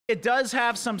It does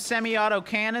have some semi-auto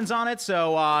cannons on it,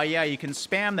 so yeah, you can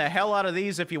spam the hell out of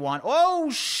these if you want. Oh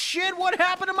shit, what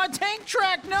happened to my tank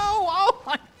track? No! Oh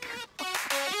my god!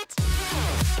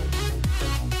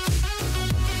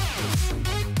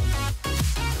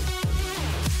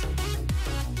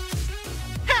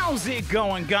 How's it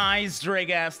going, guys? Drae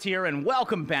here, and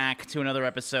welcome back to another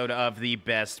episode of the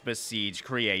Best Besiege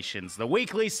Creations, the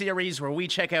weekly series where we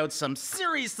check out some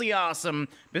seriously awesome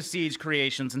Besiege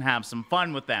Creations and have some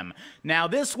fun with them. Now,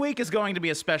 this week is going to be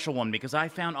a special one because I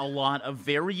found a lot of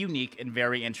very unique and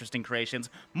very interesting creations,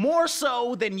 more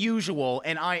so than usual,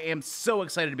 and I am so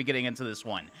excited to be getting into this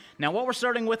one. Now, what we're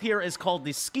starting with here is called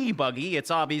the Ski Buggy.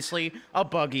 It's obviously a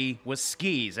buggy with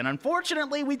skis, and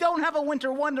unfortunately, we don't have a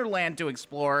Winter Wonderland to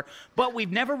explore, but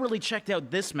we've never really checked out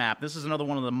this map. This is another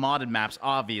one of the modded maps,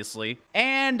 obviously.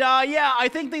 And, yeah, I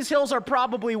think these hills are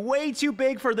probably way too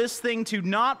big for this thing to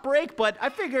not break, but I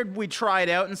figured we'd try it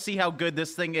out and see how good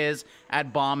this thing is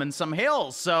at bombing some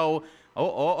hills. So,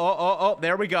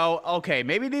 there we go. Okay,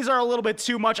 maybe these are a little bit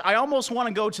too much. I almost want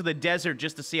to go to the desert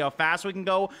just to see how fast we can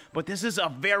go, but this is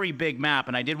a very big map,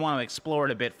 and I did want to explore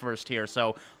it a bit first here.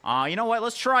 So, you know what?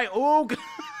 Let's try. Oh,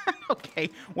 okay.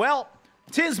 Well,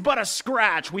 'tis but a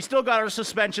scratch. We still got our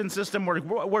suspension system.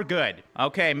 We're good.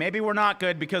 Okay, maybe we're not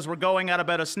good because we're going at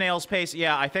about a snail's pace.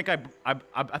 Yeah, I think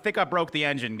I broke the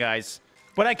engine, guys.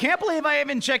 But I can't believe I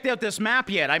haven't checked out this map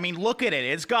yet. I mean, look at it.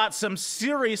 It's got some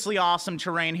seriously awesome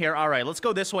terrain here. All right, let's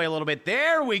go this way a little bit.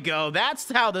 There we go.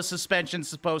 That's how the suspension's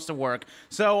supposed to work.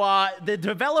 So, the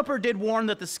developer did warn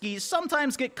that the skis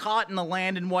sometimes get caught in the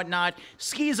land and whatnot.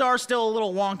 Skis are still a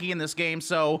little wonky in this game,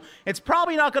 so it's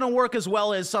probably not going to work as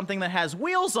well as something that has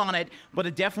wheels on it, but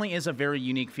it definitely is a very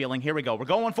unique feeling. Here we go. We're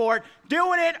going for it.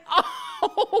 Doing it.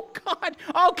 Oh, God.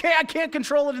 Okay, I can't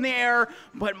control it in the air,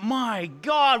 but my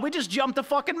God, we just jumped a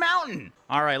fucking mountain.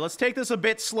 All right, let's take this a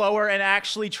bit slower and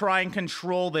actually try and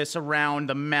control this around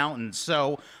the mountain.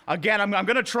 So, again, I'm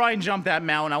going to try and jump that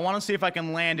mountain. I want to see if I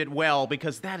can land it well,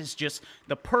 because that is just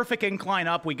the perfect incline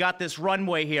up. We got this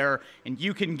runway here, and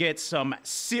you can get some...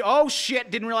 Oh,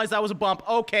 shit, didn't realize that was a bump.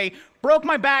 Okay, broke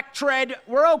my back tread.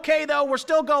 We're okay, though. We're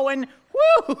still going.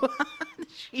 Woo!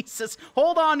 Jesus.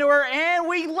 Hold on to her, and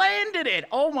we landed it.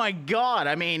 Oh, my God.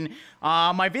 I mean,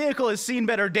 my vehicle has seen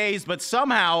better days, but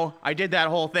somehow I did that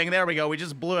whole thing. There we go. We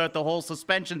just blew out the whole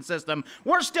suspension system.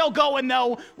 We're still going,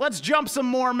 though. Let's jump some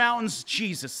more mountains.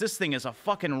 Jesus, this thing is a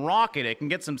fucking rocket. It can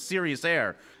get some serious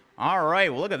air. All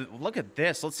right, well, look at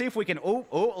this. Let's see if we can... Oh,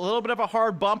 a little bit of a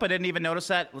hard bump. I didn't even notice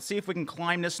that. Let's see if we can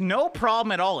climb this. No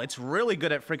problem at all. It's really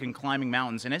good at freaking climbing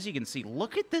mountains. And as you can see,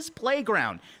 look at this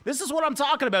playground. This is what I'm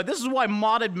talking about. This is why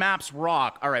modded maps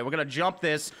rock. All right, we're going to jump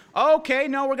this. Okay,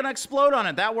 no, we're going to explode on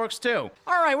it. That works too.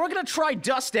 All right, we're going to try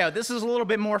Dust Out. This is a little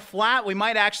bit more flat. We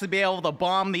might actually be able to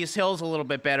bomb these hills a little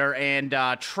bit better and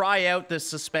try out this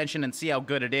suspension and see how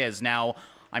good it is. Now,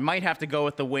 I might have to go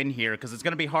with the wind here because it's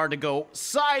going to be hard to go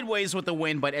sideways with the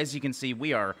wind, but as you can see,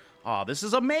 we are... Oh, this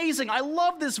is amazing. I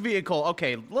love this vehicle.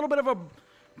 Okay, a little bit of a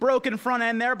broken front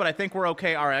end there, but I think we're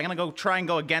okay. All right, I'm going to go try and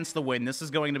go against the wind. This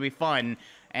is going to be fun.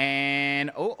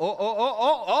 And...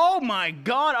 Oh my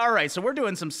God. All right, so we're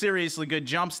doing some seriously good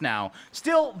jumps now.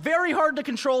 Still very hard to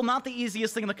control. Not the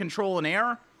easiest thing to control in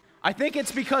air. I think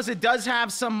it's because it does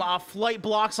have some flight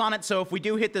blocks on it, so if we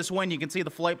do hit this wind, you can see the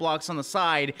flight blocks on the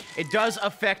side. It does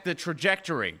affect the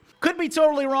trajectory. Could be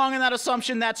totally wrong in that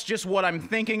assumption. That's just what I'm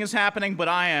thinking is happening, but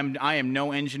I am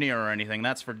no engineer or anything.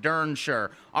 That's for darn sure.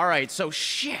 All right, so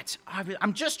shit.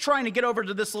 I'm just trying to get over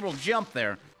to this little jump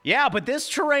there. Yeah, but this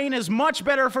terrain is much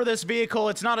better for this vehicle.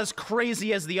 It's not as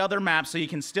crazy as the other maps, so you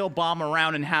can still bomb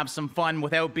around and have some fun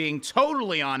without being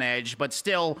totally on edge, but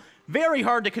still... very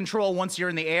hard to control once you're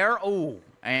in the air. Oh,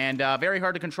 and very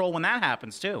hard to control when that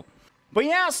happens, too. But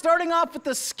yeah, starting off with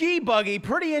the Ski Buggy,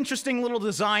 pretty interesting little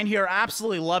design here.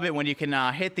 Absolutely love it when you can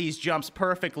hit these jumps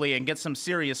perfectly and get some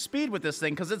serious speed with this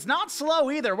thing, because it's not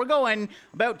slow either. We're going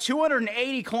about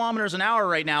 280 kilometers an hour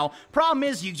right now. Problem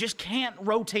is, you just can't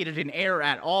rotate it in air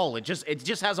at all. It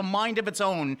just has a mind of its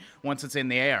own once it's in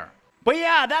the air. But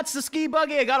yeah, that's the Ski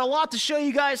Buggy. I got a lot to show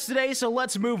you guys today, so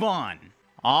let's move on.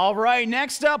 All right,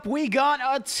 next up, we got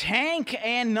a tank,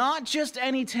 and not just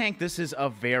any tank. This is a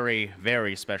very,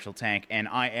 very special tank, and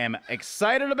I am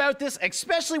excited about this,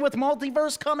 especially with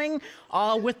Multiverse coming.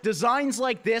 With designs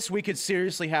like this, we could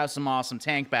seriously have some awesome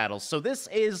tank battles. So this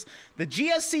is the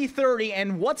GSC-30,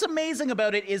 and what's amazing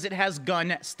about it is it has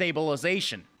gun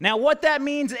stabilization. Now, what that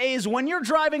means is when you're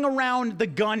driving around, the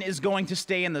gun is going to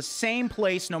stay in the same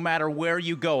place no matter where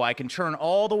you go. I can turn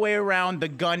all the way around. The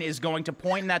gun is going to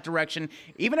point in that direction.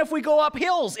 Even if we go up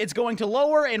hills, it's going to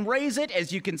lower and raise it,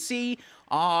 as you can see.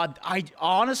 I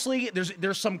honestly,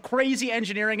 there's some crazy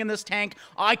engineering in this tank.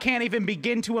 I can't even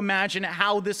begin to imagine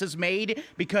how this is made,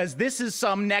 because this is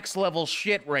some next level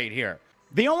shit right here.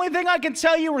 The only thing I can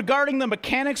tell you regarding the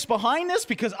mechanics behind this,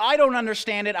 because I don't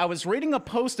understand it, I was reading a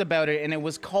post about it, and it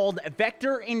was called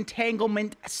Vector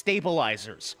Entanglement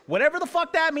Stabilizers. Whatever the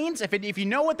fuck that means, if you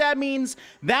know what that means,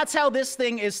 that's how this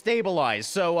thing is stabilized.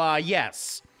 So,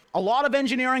 yes. A lot of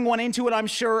engineering went into it, I'm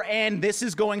sure, and this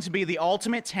is going to be the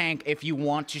ultimate tank if you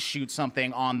want to shoot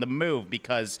something on the move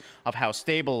because of how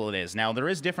stable it is. Now, there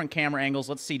is different camera angles.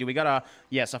 Let's see. Do we got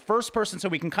a first person so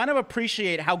we can kind of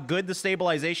appreciate how good the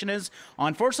stabilization is?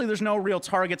 Unfortunately, there's no real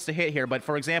targets to hit here, but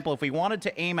for example, if we wanted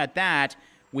to aim at that,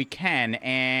 we can,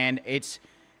 and it's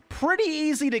pretty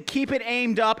easy to keep it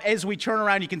aimed up as we turn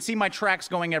around. You can see my tracks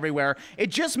going everywhere. It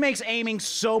just makes aiming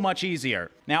so much easier.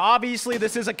 Now, obviously,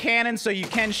 this is a cannon, so you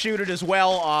can shoot it as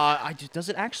well. Does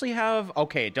it actually have...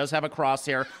 Okay, it does have a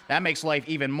crosshair. That makes life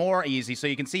even more easy. So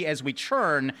you can see as we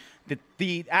churn,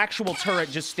 the actual turret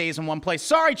just stays in one place.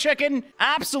 Sorry, chicken!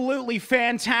 Absolutely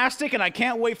fantastic, and I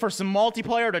can't wait for some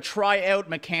multiplayer to try out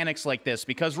mechanics like this,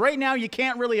 because right now you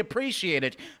can't really appreciate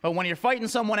it, but when you're fighting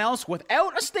someone else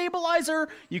without a stabilizer,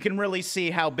 you can really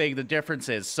see how big the difference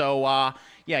is. So,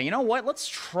 yeah, you know what? Let's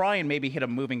try and maybe hit a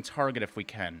moving target if we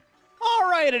can.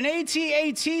 Alright, an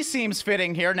AT-AT seems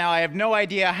fitting here. Now, I have no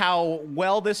idea how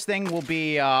well this thing will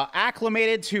be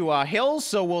acclimated to hills,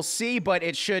 so we'll see, but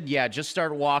it should, yeah, just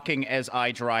start walking as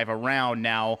I drive around.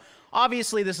 Now,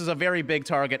 obviously, this is a very big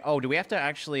target. Oh, do we have to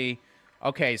actually...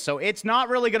 Okay, so it's not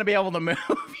really going to be able to move.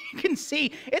 You can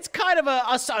see it's kind of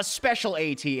a special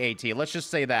AT-AT. Let's just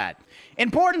say that.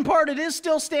 Important part, it is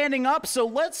still standing up, so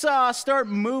let's start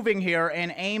moving here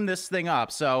and aim this thing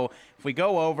up. So if we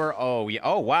go over, oh, yeah,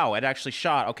 oh, wow, it actually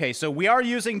shot. Okay, so we are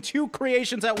using 2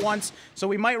 creations at once, so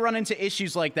we might run into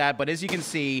issues like that, but as you can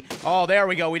see, oh, there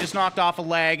we go. We just knocked off a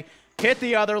leg. Hit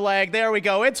the other leg. There we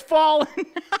go. It's fallen.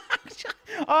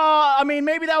 I mean,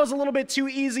 maybe that was a little bit too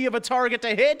easy of a target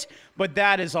to hit, but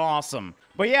that is awesome.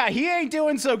 But yeah, he ain't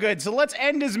doing so good, so let's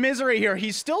end his misery here.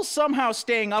 He's still somehow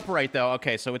staying upright, though.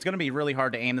 Okay, so it's going to be really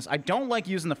hard to aim this. I don't like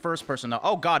using the first person, though.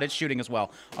 Oh, God, it's shooting as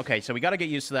well. Okay, so we got to get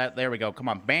used to that. There we go. Come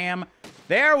on, bam.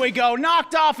 There we go.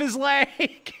 Knocked off his leg.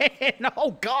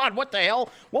 Oh, God, what the hell?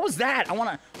 What was that? I want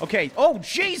to... Okay. Oh,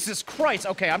 Jesus Christ.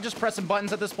 Okay, I'm just pressing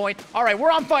buttons at this point. All right,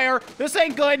 we're on fire. This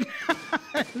ain't good.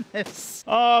 This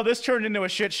turned into a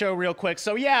shit show real quick.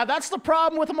 So, yeah, that's the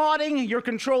problem with modding. You're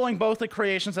controlling both the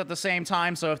creations at the same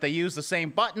time, so if they use the same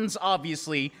buttons,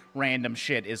 obviously, random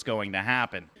shit is going to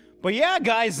happen. But yeah,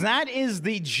 guys, that is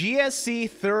the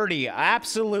GSC-30.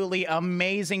 Absolutely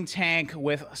amazing tank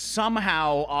with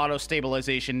somehow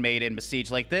auto-stabilization made in Besiege.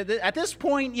 Like, at this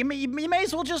point, you may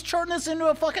as well just turn this into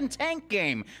a fucking tank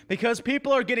game, because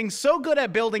people are getting so good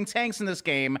at building tanks in this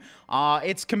game,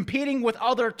 it's competing with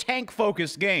other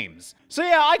tank-focused games. So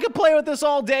yeah, I could play with this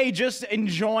all day, just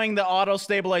enjoying the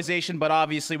auto-stabilization, but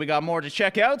obviously we got more to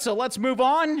check out, so let's move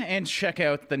on and check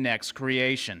out the next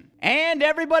creation. And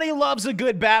everybody loves a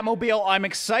good Batmobile. I'm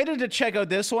excited to check out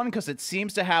this one because it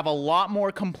seems to have a lot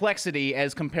more complexity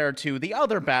as compared to the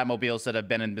other Batmobiles that have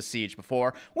been in Besiege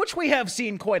before, which we have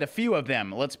seen quite a few of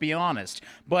them, let's be honest.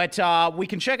 But we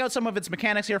can check out some of its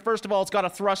mechanics here. First of all, it's got a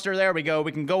thruster. There we go.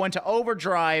 We can go into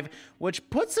overdrive, which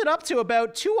puts it up to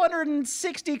about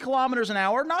 260 kilometers an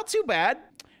hour. Not too bad.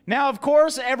 Now, of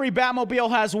course, every Batmobile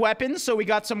has weapons, so we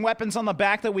got some weapons on the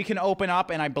back that we can open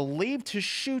up, and I believe to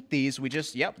shoot these, we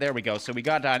just, yep, there we go. So we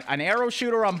got an arrow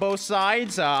shooter on both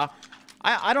sides. I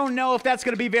don't know if that's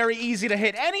going to be very easy to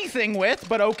hit anything with,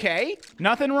 but okay.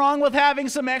 Nothing wrong with having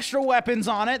some extra weapons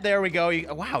on it. There we go.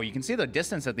 Wow, you can see the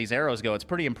distance that these arrows go. It's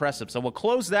pretty impressive. So we'll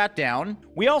close that down.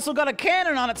 We also got a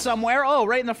cannon on it somewhere. Oh,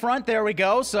 right in the front. There we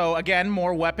go. So again,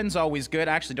 more weapons, always good.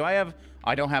 Actually,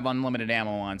 I don't have unlimited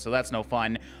ammo on, so that's no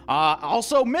fun.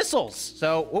 Also, missiles.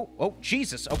 So, oh,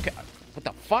 Jesus. Okay, what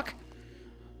the fuck?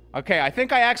 Okay, I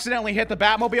think I accidentally hit the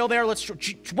Batmobile there.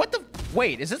 What the?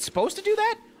 Wait, is it supposed to do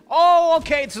that? Oh,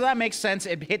 okay, so that makes sense.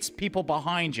 It hits people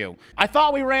behind you. I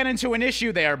thought we ran into an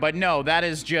issue there, but no, that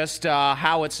is just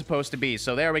how it's supposed to be.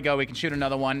 So there we go. We can shoot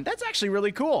another one. That's actually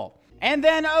really cool. And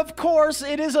then, of course,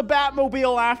 it is a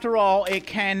Batmobile after all. It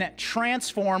can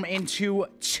transform into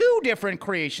 2 different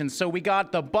creations. So we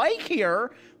got the bike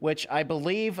here, which I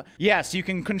believe, yes, you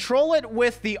can control it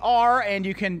with the R, and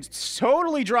you can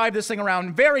totally drive this thing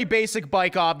around. Very basic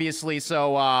bike, obviously.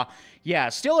 So, yeah,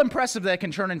 still impressive that it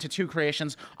can turn into 2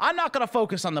 creations. I'm not going to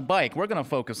focus on the bike. We're going to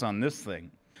focus on this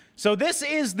thing. So this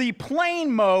is the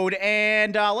plane mode,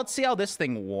 and let's see how this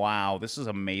thing... Wow, this is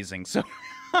amazing. So...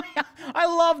 I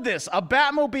love this. A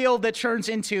Batmobile that turns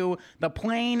into the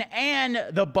plane and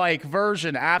the bike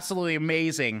version. Absolutely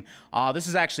amazing. This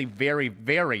is actually very,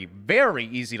 very, very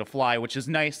easy to fly, which is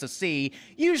nice to see.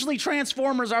 Usually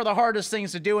Transformers are the hardest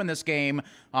things to do in this game,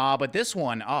 but this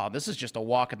one, this is just a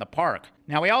walk in the park.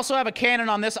 Now, we also have a cannon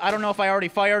on this. I don't know if I already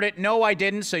fired it. No, I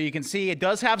didn't, so you can see it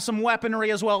does have some weaponry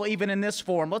as well, even in this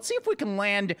form. Let's see if we can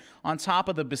land on top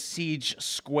of the Besiege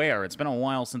Square. It's been a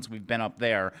while since we've been up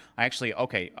there.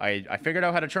 Okay, I figured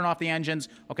out how to turn off the engines.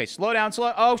 Okay, slow down,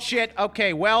 slow. Oh, shit.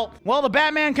 Okay, well, the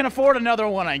Batman can afford another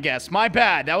one, I guess. My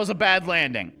bad. That was a bad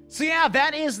landing. So yeah,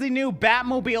 that is the new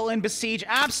Batmobile in Besiege.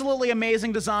 Absolutely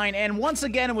amazing design, and once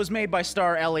again, it was made by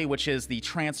WRLD, which is the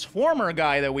Transformer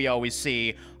guy that we always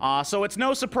see. So it's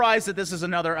no surprise that this is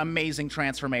another amazing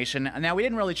transformation. Now, we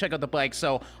didn't really check out the bike,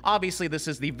 so obviously this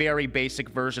is the very basic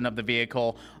version of the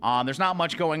vehicle. There's not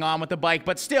much going on with the bike,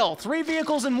 but still, 3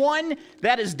 vehicles in one,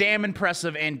 that is damn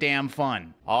impressive and damn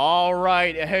fun. All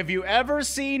right, have you ever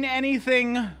seen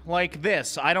anything like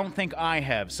this? I don't think I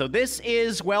have. So this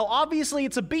is, well, obviously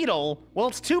it's a Beetle. Well,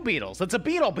 it's 2 Beetles. It's a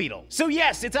Beetle. So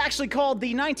yes, it's actually called the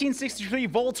 1963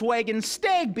 Volkswagen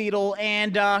Stag Beetle,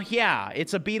 and yeah,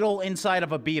 it's a Beetle inside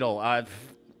of a Beetle.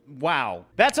 Wow.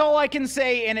 That's all I can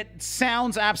say, and it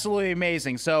sounds absolutely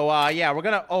amazing. So yeah, we're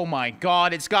gonna, oh my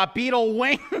god, it's got Beetle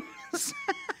wings.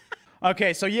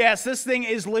 Okay, so yes, this thing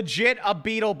is legit a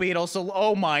Beetle. So,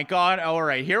 oh my god, all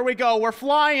right, here we go. We're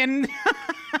flying.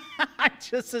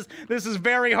 This is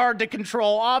very hard to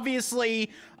control.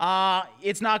 Obviously,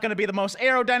 it's not going to be the most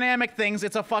aerodynamic things.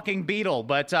 It's a fucking Beetle.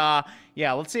 But,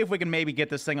 yeah, let's see if we can maybe get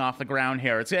this thing off the ground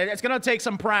here. It's going to take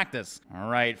some practice. All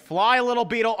right, fly, little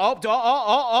Beetle.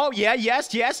 Oh, yeah,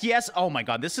 yes. Oh, my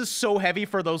God, this is so heavy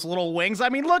for those little wings. I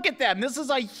mean, look at them. This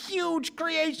is a huge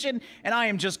creation, and I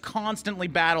am just constantly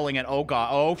battling it. Oh, God.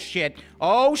 Oh, shit.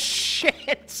 Oh,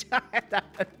 shit.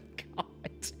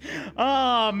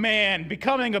 Oh, man,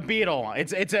 becoming a Beetle.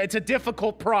 It's a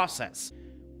difficult process.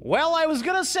 Well, I was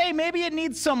gonna say maybe it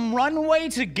needs some runway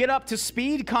to get up to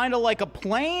speed, kind of like a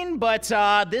plane, but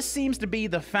this seems to be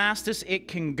the fastest it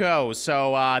can go,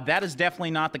 so that is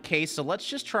definitely not the case, so let's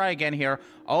just try again here.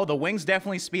 Oh, the wings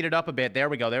definitely speeded up a bit. There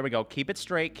we go. Keep it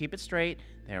straight.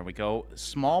 There we go.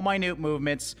 Small, minute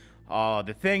movements. Oh,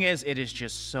 the thing is, it is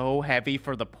just so heavy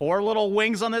for the poor little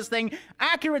wings on this thing.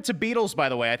 Accurate to Beetles, by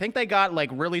the way. I think they got, like,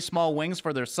 really small wings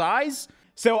for their size.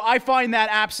 So I find that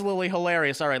absolutely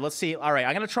hilarious. All right, let's see. All right,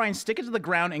 I'm going to try and stick it to the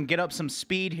ground and get up some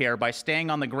speed here by staying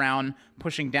on the ground,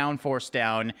 pushing downforce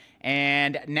down.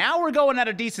 And now we're going at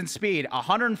a decent speed,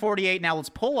 148. Now let's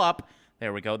pull up.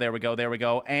 There we go.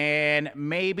 And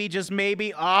maybe, just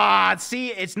maybe.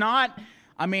 See, it's not...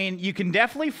 I mean, you can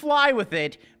definitely fly with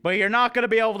it, but you're not going to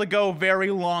be able to go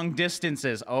very long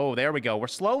distances. Oh, there we go. We're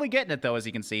slowly getting it, though, as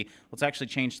you can see. Let's actually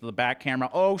change to the back camera.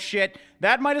 Oh, shit.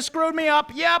 That might have screwed me up.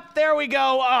 Yep, there we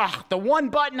go. The one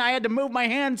button I had to move my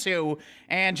hand to,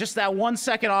 and just that 1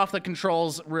 second off the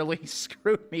controls really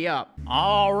screwed me up.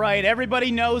 All right,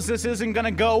 everybody knows this isn't going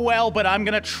to go well, but I'm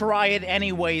going to try it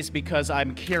anyways because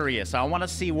I'm curious. I want to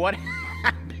see what...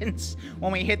 happens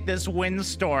when we hit this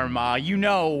windstorm. You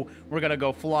know we're gonna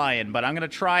go flying, but I'm gonna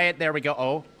try it. There we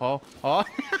go. Oh.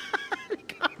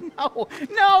 God,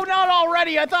 no, not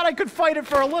already. I thought I could fight it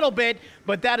for a little bit,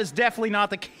 but that is definitely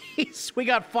not the case. We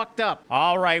got fucked up.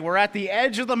 All right, we're at the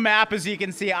edge of the map, as you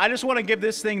can see. I just want to give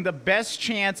this thing the best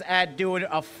chance at doing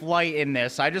a flight in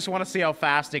this. I just want to see how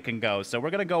fast it can go. So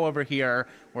we're gonna go over here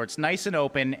where it's nice and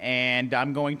open, and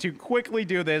I'm going to quickly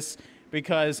do this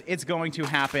because it's going to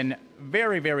happen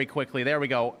very, very quickly. There we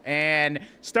go. And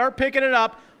start picking it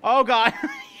up. Oh, God.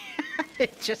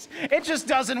 It just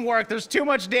doesn't work. There's too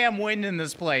much damn wind in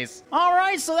this place. All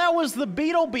right, so that was the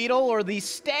Beetle or the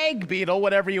Stag Beetle,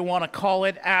 whatever you want to call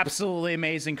it. Absolutely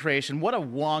amazing creation. What a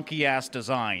wonky-ass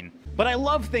design. But I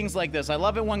love things like this. I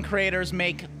love it when creators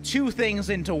make 2 things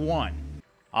into one.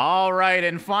 All right,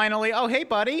 and finally, oh, hey,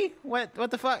 buddy. What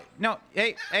the fuck? No,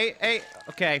 hey.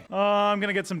 Okay. I'm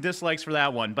gonna get some dislikes for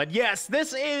that one. But yes,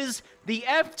 this is the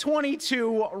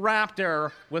F-22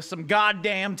 Raptor with some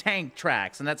goddamn tank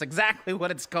tracks, and that's exactly what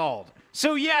it's called.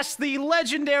 So yes, the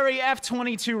legendary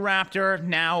F-22 Raptor,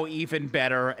 now even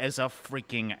better as a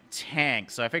freaking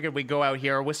tank. So I figured we'd go out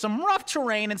here with some rough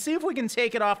terrain and see if we can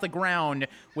take it off the ground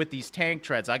with these tank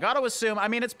treads. I gotta assume, I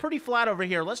mean, it's pretty flat over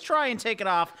here. Let's try and take it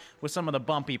off with some of the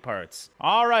bumpy parts.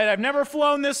 All right, I've never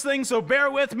flown this thing, so bear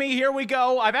with me. Here we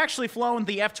go. I've actually flown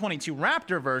the F-22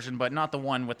 Raptor version, but not the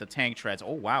one with the tank treads.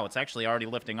 Oh, wow, it's actually already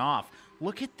lifting off.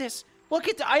 Look at this.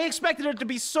 I expected it to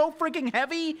be so freaking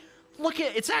heavy. Look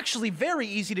at, it's actually very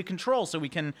easy to control, so we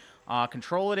can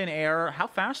control it in air. How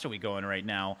fast are we going right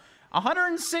now?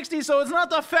 160, so it's not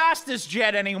the fastest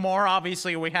jet anymore.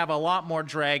 Obviously, we have a lot more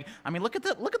drag. I mean, look at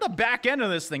the back end of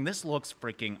this thing. This looks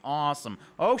freaking awesome.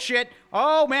 Oh, shit.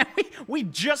 Oh, man, we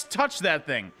just touched that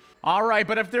thing. All right,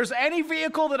 but if there's any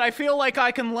vehicle that I feel like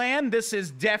I can land, this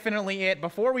is definitely it.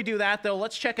 Before we do that, though,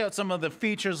 let's check out some of the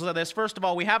features of this. First of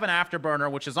all, we have an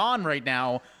afterburner, which is on right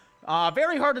now.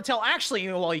 Very hard to tell. Actually,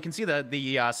 well, you can see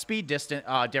the speed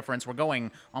difference. We're going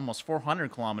almost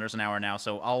 400 kilometers an hour now,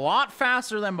 so a lot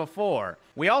faster than before.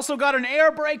 We also got an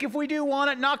air brake if we do want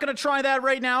it. Not going to try that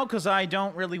right now because I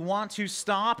don't really want to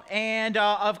stop. And,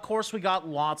 of course, we got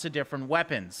lots of different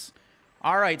weapons.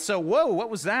 All right, so, whoa,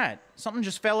 what was that? Something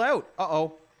just fell out.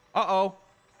 Uh-oh. Uh-oh.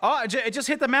 Oh, it just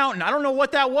hit the mountain. I don't know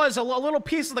what that was. A little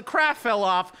piece of the craft fell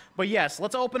off. But yes,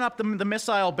 let's open up the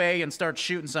missile bay and start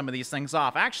shooting some of these things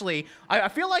off. Actually, I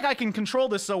feel like I can control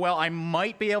this so well, I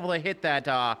might be able to hit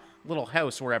that little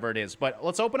house wherever it is. But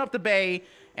let's open up the bay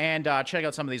and check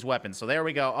out some of these weapons. So there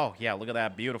we go. Oh, yeah, look at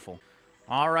that. Beautiful.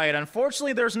 All right,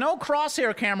 unfortunately, there's no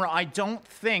crosshair camera, I don't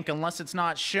think, unless it's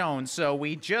not shown. So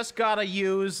we just got to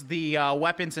use the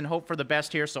weapons and hope for the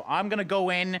best here. So I'm going to go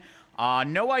in.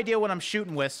 No idea what I'm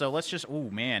shooting with, so let's just...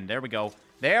 Ooh, man, there we go.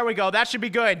 There we go. That should be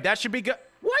good. That should be good.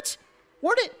 What?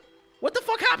 What the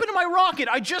fuck happened to my rocket?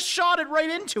 I just shot it right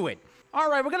into it. All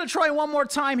right, we're going to try one more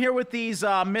time here with these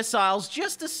missiles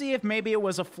just to see if maybe it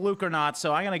was a fluke or not.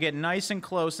 So I'm going to get nice and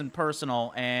close and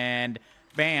personal, and...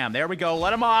 Bam, there we go,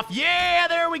 let him off. Yeah,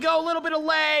 there we go, a little bit of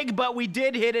lag, but we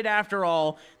did hit it after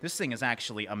all. This thing is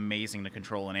actually amazing to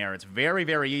control in air. It's very,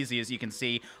 very easy, as you can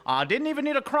see. Didn't even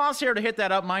need a crosshair to hit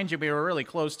that up. Mind you, we were really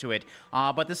close to it.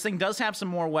 But this thing does have some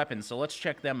more weapons, so let's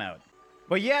check them out.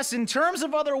 But yes, in terms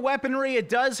of other weaponry, it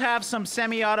does have some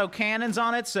semi-auto cannons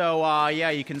on it, so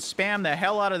yeah, you can spam the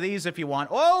hell out of these if you want.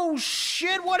 Oh,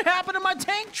 shit, what happened to my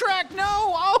tank track? No,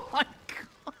 oh my God.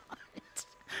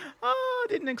 Oh,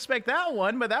 didn't expect that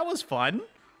one, but that was fun.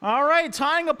 All right,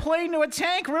 tying a plane to a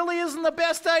tank really isn't the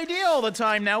best idea all the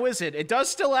time now, is it? It does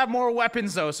still have more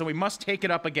weapons, though, so we must take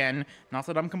it up again. Not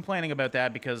that I'm complaining about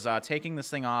that, because taking this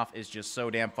thing off is just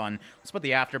so damn fun. Let's put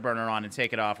the afterburner on and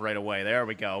take it off right away. There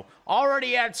we go.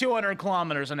 Already at 200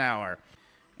 kilometers an hour.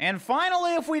 And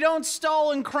finally, if we don't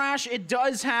stall and crash, it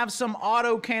does have some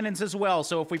auto cannons as well.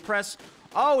 So if we press...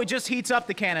 Oh, it just heats up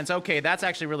the cannons. Okay, that's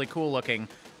actually really cool looking.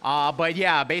 But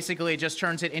yeah, basically it just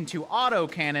turns it into auto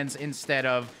cannons instead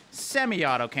of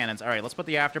semi-auto cannons. All right, let's put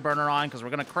the afterburner on because we're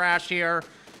going to crash here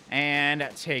and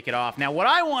take it off. Now, what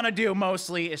I want to do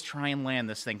mostly is try and land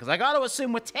this thing because I got to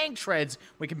assume with tank treads,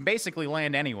 we can basically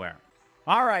land anywhere.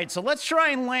 All right, so let's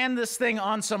try and land this thing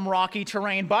on some rocky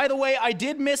terrain. By the way, I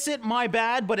did miss it, my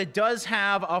bad, but it does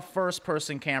have a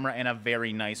first-person camera and a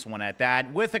very nice one at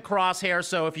that with a crosshair.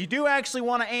 So if you do actually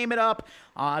want to aim it up,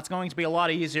 it's going to be a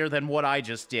lot easier than what I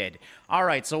just did. All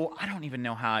right, so I don't even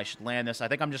know how I should land this. I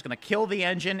think I'm just going to kill the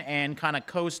engine and kind of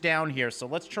coast down here. So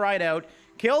let's try it out.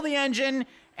 Kill the engine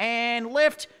and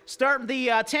lift, start the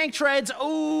tank treads.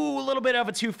 Ooh, a little bit of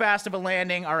a too fast of a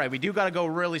landing. All right, we do got to go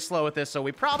really slow with this, so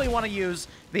we probably want to use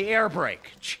the air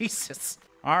brake. Jesus.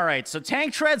 All right, so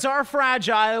tank treads are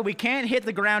fragile. We can't hit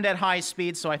the ground at high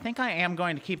speed, so I think I am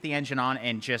going to keep the engine on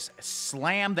and just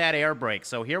slam that air brake.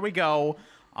 So here we go.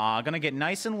 Gonna get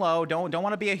nice and low. Don't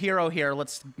want to be a hero here.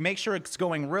 Let's make sure it's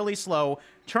going really slow.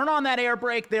 Turn on that air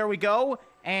brake. There we go.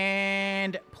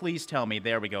 And please tell me.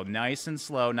 There we go. Nice and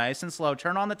slow. Nice and slow.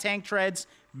 Turn on the tank treads.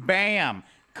 Bam.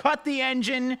 Cut the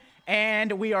engine.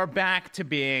 And we are back to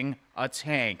being a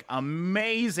tank.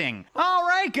 Amazing. All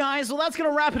right, guys. Well, that's going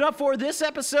to wrap it up for this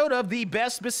episode of the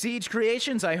Best Besiege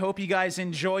Creations. I hope you guys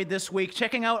enjoyed this week.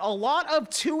 Checking out a lot of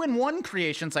 2-in-1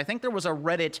 creations. I think there was a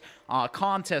Reddit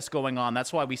contest going on.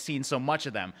 That's why we've seen so much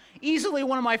of them. Easily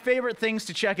one of my favorite things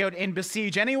to check out in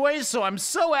Besiege anyways, so I'm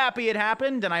so happy it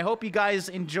happened, and I hope you guys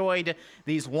enjoyed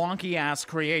these wonky-ass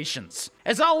creations.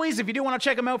 As always, if you do want to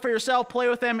check them out for yourself, play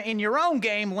with them in your own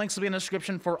game, links will be in the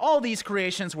description for all these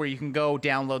creations where you can go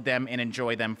download them and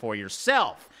enjoy them for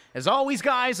yourself. As always,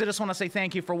 guys, I just want to say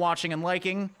thank you for watching and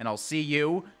liking, and I'll see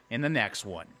you in the next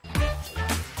one.